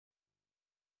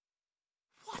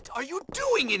are you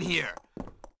doing in here?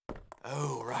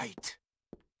 Oh, right.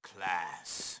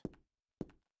 Class.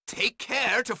 Take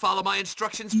care to follow my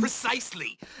instructions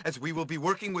precisely, as we will be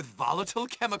working with volatile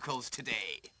chemicals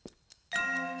today.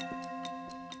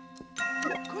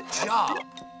 Good job.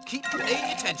 Keep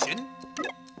paying attention.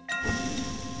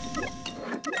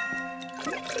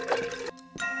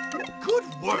 Good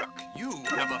work. You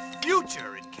have a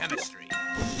future in chemistry.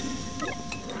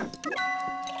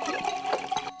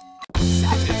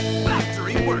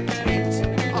 Satisfactory work, James.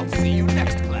 I'll see you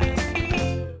next class.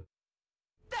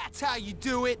 That's how you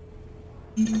do it.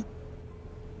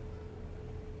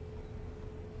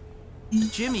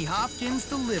 Jimmy Hopkins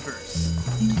delivers.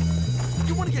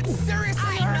 You want to get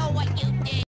seriously hurt? I know what you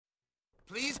did.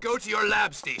 Please go to your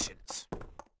lab stations.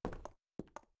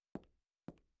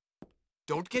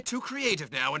 Don't get too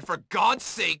creative now, and for God's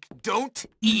sake, don't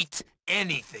eat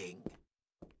anything.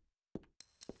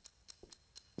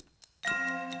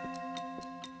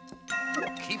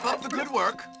 Keep up the good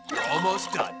work. You're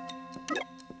almost done.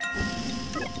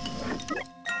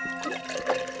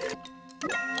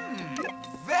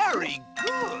 Very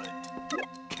good.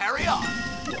 Carry on.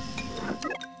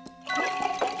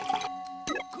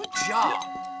 Good job.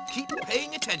 Keep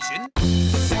paying attention.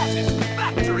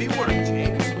 Satisfactory work,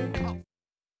 James. Oh,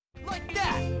 like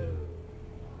that.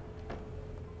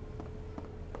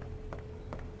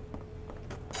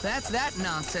 That's that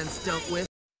nonsense dealt with.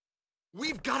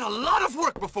 We've got a lot of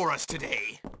work before us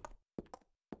today.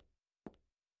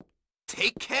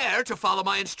 Take care to follow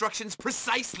my instructions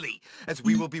precisely, as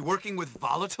we will be working with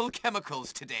volatile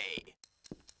chemicals today.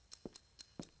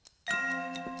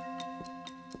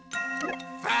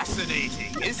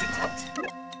 Fascinating, isn't it?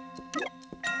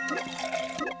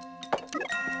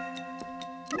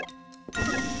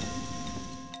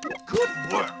 Good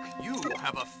work. You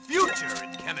have a future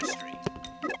in chemistry.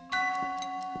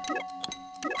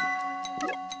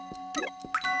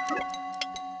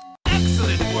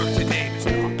 Excellent work today,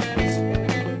 Mr. Hopkins.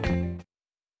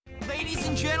 Ladies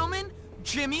and gentlemen,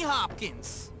 Jimmy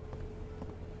Hopkins.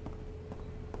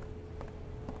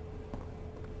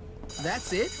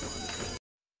 That's it?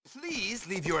 Please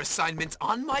leave your assignments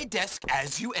on my desk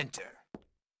as you enter.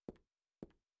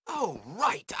 Oh,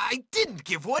 right. I didn't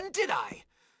give one, did I?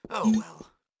 Oh, well.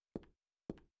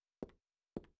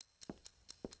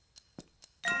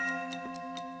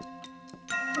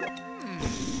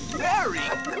 Very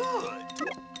good.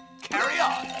 Carry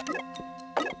on.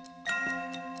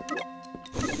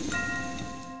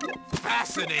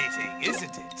 Fascinating,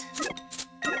 isn't it?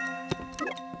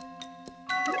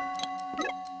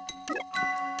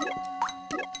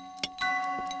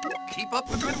 Keep up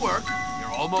the good work.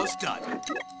 You're almost done.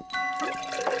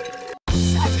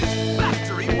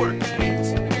 Satisfactory work,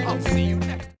 James. I'll see you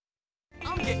next.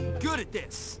 I'm getting good at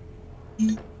this.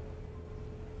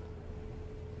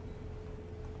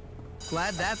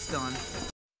 Glad that's done.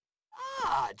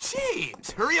 Ah,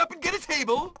 James, hurry up and get a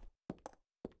table.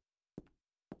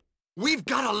 We've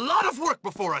got a lot of work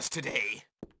before us today.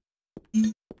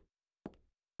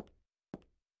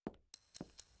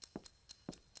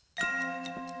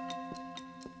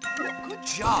 Good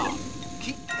job.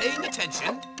 Keep paying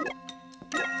attention.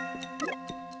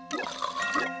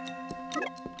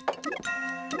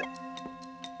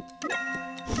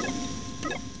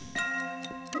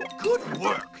 Good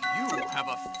work. You have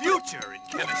a future in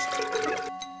chemistry.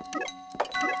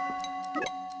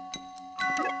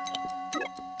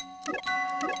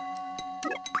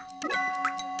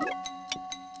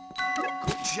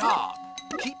 Good job.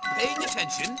 Keep paying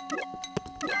attention.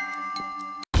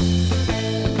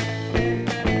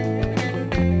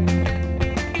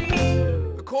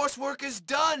 The coursework is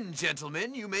done,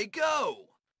 gentlemen. You may go.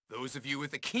 Those of you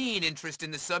with a keen interest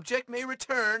in the subject may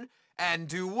return and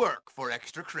do work for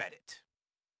extra credit.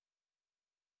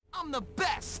 I'm the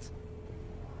best!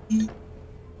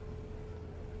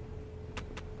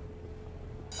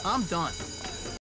 I'm done.